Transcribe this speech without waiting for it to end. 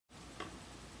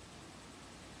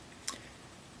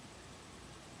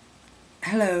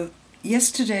Hello.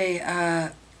 Yesterday,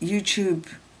 YouTube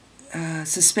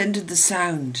suspended the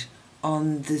sound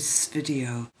on this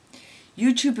video.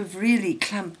 YouTube have really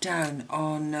clamped down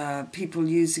on people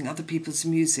using other people's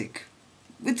music.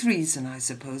 With reason, I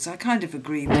suppose. I kind of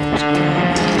agree with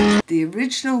it. The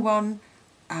original one,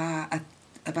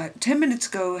 about 10 minutes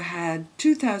ago, had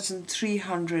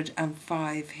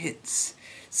 2,305 hits.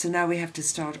 So now we have to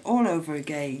start all over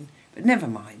again. But never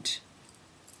mind.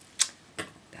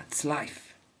 That's life.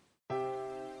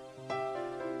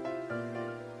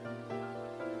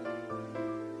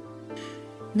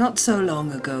 Not so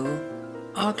long ago,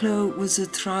 Arklow was a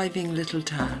thriving little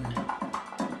town,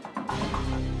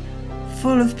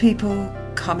 full of people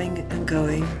coming and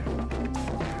going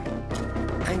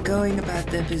about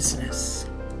their business.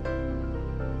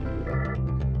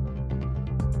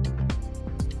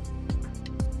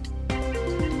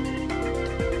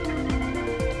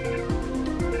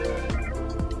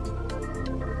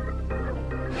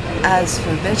 As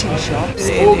for betting shops...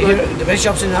 The betting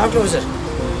shops in Arklow, is it?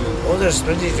 Oh, there's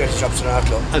plenty of betting shops in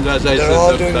Arklow. And as I they're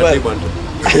all doing well.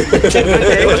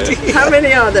 How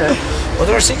many are there? Oh,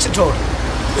 there are 6 in total.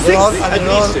 They're all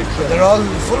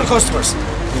full of customers.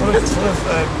 Full of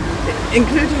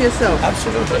including yourself?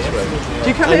 Absolutely. That's right. Do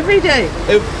you come every day?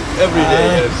 Every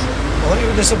day, yes. Only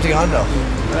when there's something on now.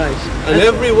 Right. And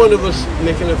every one of us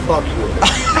making a fortune.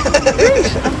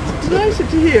 It's nicer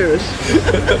to hear it.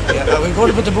 Yeah, we're going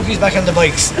to put the bookies back on the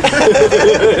bikes.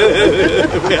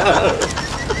 We are.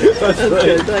 That's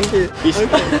okay, right. Thank you.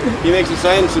 He makes a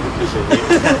science of it, you see.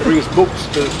 He brings books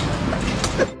to...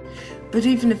 But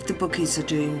even if the bookies are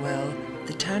doing well,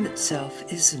 the town itself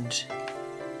isn't.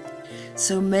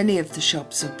 So many of the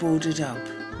shops are boarded up.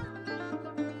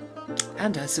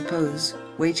 And I suppose,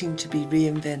 waiting to be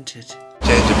reinvented.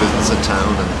 Change of business in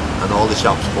town and all the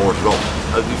shops boarded up.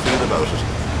 How do you feel about it?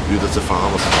 You that's a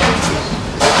farmer.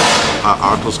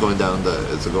 Arklow's going down the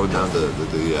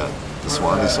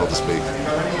Swanee, so to speak.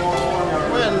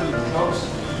 Well,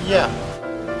 yeah.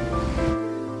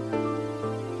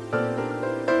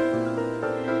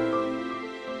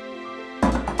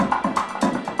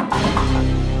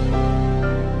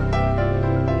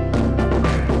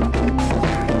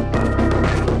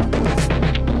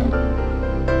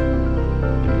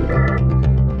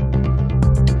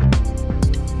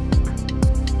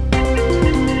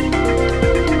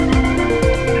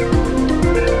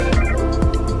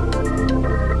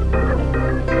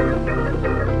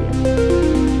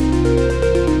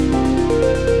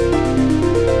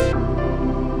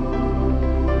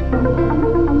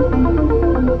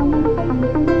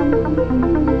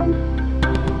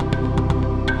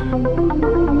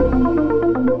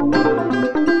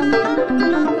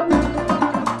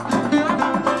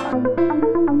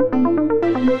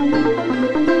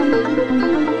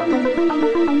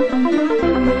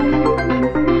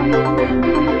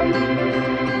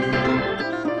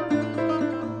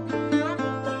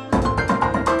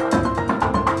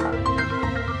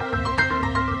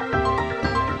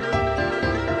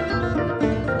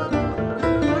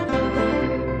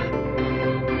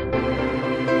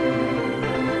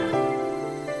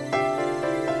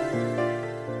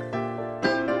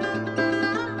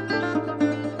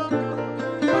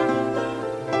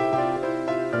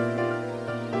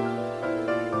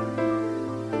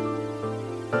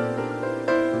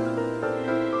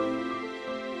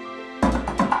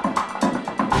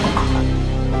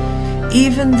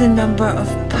 Even the number of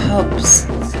pubs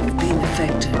have been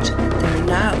affected. There are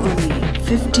now only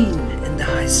 15 in the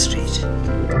high street.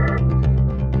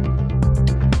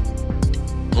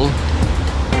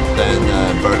 Then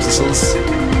Bertelson's,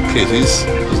 Kitty's,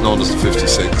 is known as the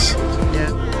 56. Yeah.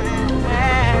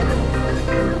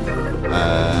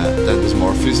 Then there's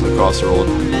Murphy's and across the road,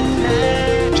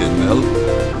 Gin Mill,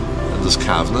 and there's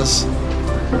Kavanagh's.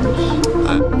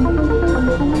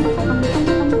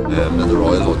 And the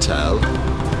Royal Hotel.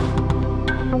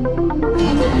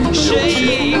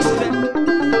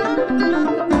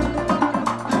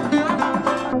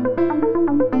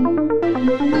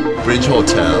 Bridge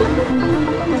Hotel.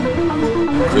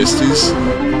 Christie's.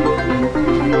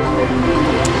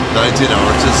 19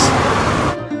 Arches.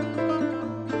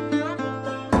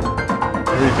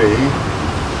 Ruby.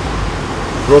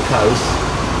 Brook House.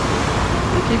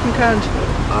 You keeping count?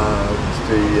 And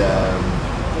the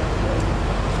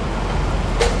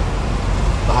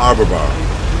Harbour Bar.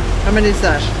 How many is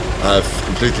that? I've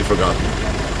completely forgotten.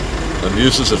 I'm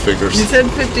useless at figures. You said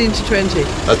 15 to 20.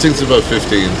 I think it's about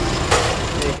 15.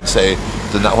 Say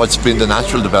what's been the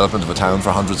natural development of a town for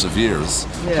hundreds of years.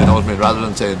 Yeah. You know what I mean? Rather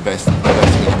than say investing in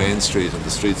the main street and the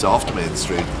streets off the main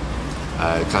street,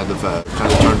 kind of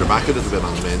turned their back a little bit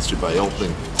on the main street by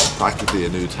opening practically a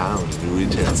new town, a new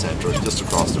retail centre just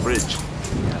across the bridge.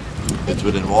 It's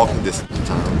within walking distance to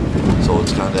town, so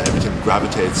it's kind of everything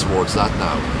gravitates towards that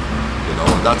now, you know,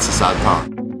 and that's the sad part.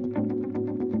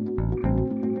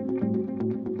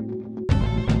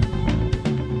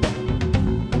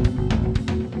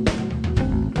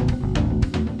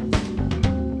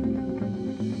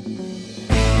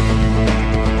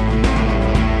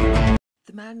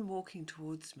 The man walking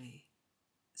towards me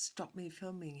stopped me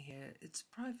filming here. It's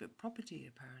private property,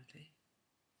 apparently.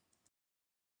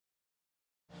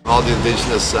 All the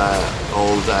indigenous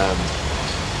old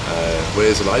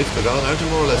ways of life, they're gone out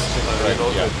more or less. Right,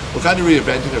 yeah. We're kind of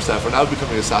reinventing ourselves. We're now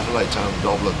becoming a satellite town in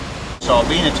Dublin. So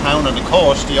being a town on the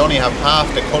coast, you only have half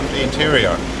the country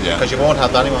interior, Yeah. because you won't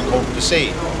have anyone going to the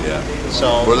sea. Yeah.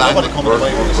 So We're nobody coming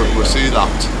away from the sea. We're sea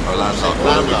locked or landlocked.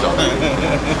 What have we done?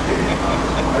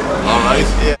 All right.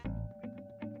 Yeah.